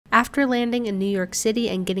After landing in New York City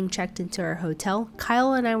and getting checked into our hotel,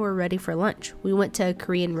 Kyle and I were ready for lunch. We went to a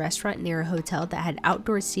Korean restaurant near a hotel that had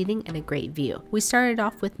outdoor seating and a great view. We started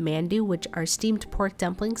off with mandu, which are steamed pork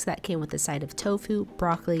dumplings that came with a side of tofu,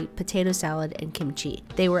 broccoli, potato salad, and kimchi.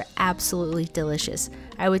 They were absolutely delicious.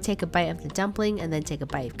 I would take a bite of the dumpling and then take a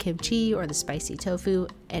bite of kimchi or the spicy tofu,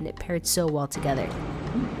 and it paired so well together.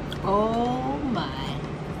 Oh my.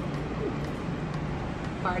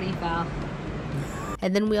 Party foul.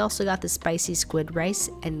 And then we also got the spicy squid rice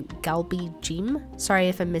and galbi jim, sorry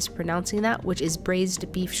if I'm mispronouncing that, which is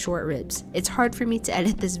braised beef short ribs. It's hard for me to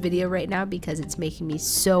edit this video right now because it's making me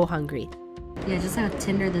so hungry. Yeah, just how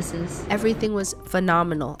tender this is. Everything was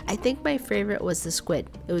phenomenal. I think my favorite was the squid.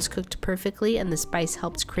 It was cooked perfectly and the spice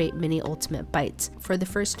helped create mini ultimate bites. For the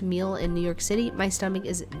first meal in New York City, my stomach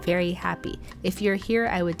is very happy. If you're here,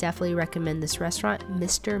 I would definitely recommend this restaurant,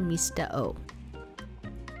 Mr. Mista Oh.